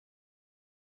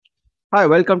Hi,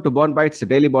 welcome to Bond Bytes, the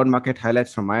daily bond market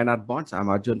highlights from INR bonds. I'm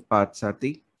Arjun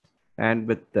Parthsarthi, and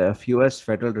with the US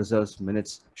Federal Reserve's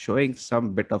minutes showing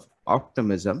some bit of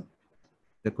optimism,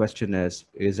 the question is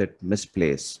it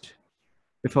misplaced?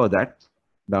 Before that,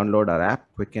 download our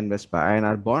app, Quick Invest by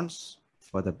INR Bonds,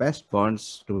 for the best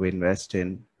bonds to invest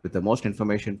in with the most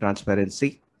information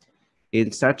transparency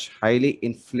in such highly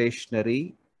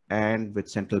inflationary and with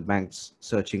central banks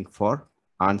searching for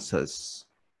answers.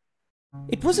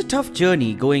 It was a tough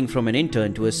journey going from an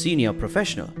intern to a senior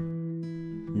professional.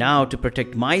 Now, to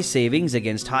protect my savings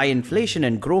against high inflation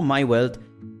and grow my wealth,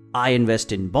 I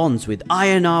invest in bonds with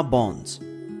INR bonds.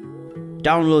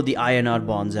 Download the INR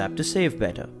bonds app to save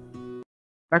better.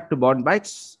 Back to bond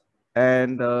bites,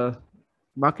 and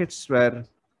markets were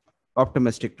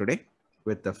optimistic today,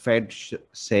 with the Fed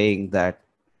saying that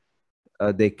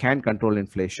they can control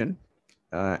inflation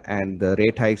and the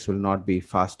rate hikes will not be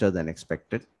faster than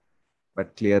expected.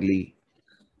 But clearly,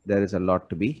 there is a lot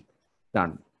to be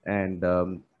done, and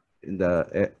in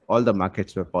the all the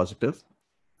markets were positive.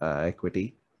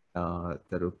 Equity, the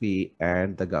rupee,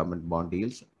 and the government bond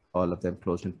yields, all of them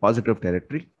closed in positive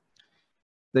territory.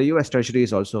 The US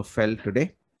Treasuries also fell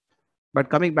today. But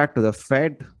coming back to the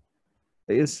Fed,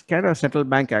 can a central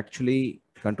bank actually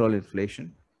control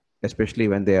inflation, especially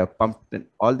when they are pumped in?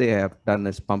 All they have done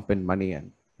is pump in money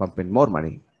and pump in more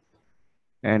money.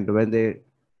 And when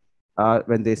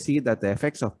they see that the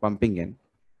effects of pumping in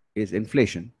is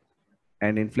inflation,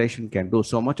 and inflation can do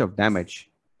so much of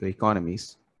damage to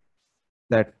economies,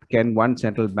 that can one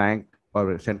central bank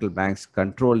or central banks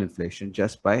control inflation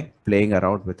just by playing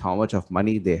around with how much of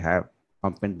money they have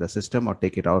pump in the system or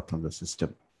take it out from the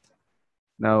system.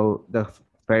 Now, the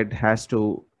Fed has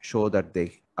to show that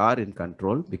they are in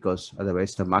control, because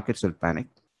otherwise the markets will panic.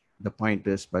 The point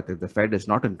is, but if the Fed is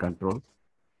not in control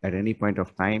at any point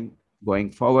of time going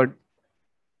forward,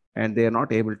 and they are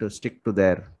not able to stick to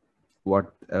their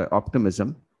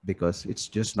optimism, because it's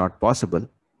just not possible,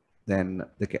 then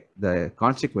the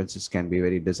consequences can be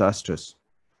very disastrous.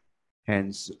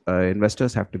 Hence,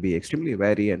 investors have to be extremely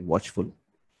wary and watchful.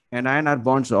 And INR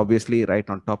bonds obviously right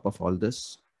on top of all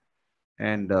this.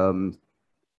 And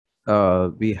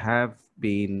we have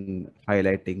been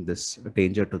highlighting this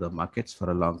danger to the markets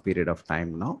for a long period of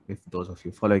time now, if those of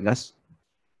you following us.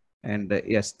 And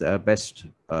yes, the best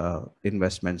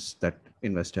investments that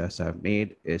investors have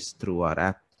made is through our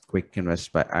app, Quick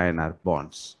Invest by INR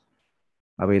Bonds,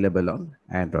 available on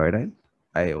Android and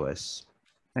iOS.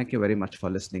 Thank you very much for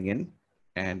listening in.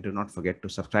 And do not forget to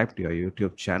subscribe to your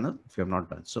YouTube channel if you have not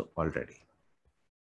done so already.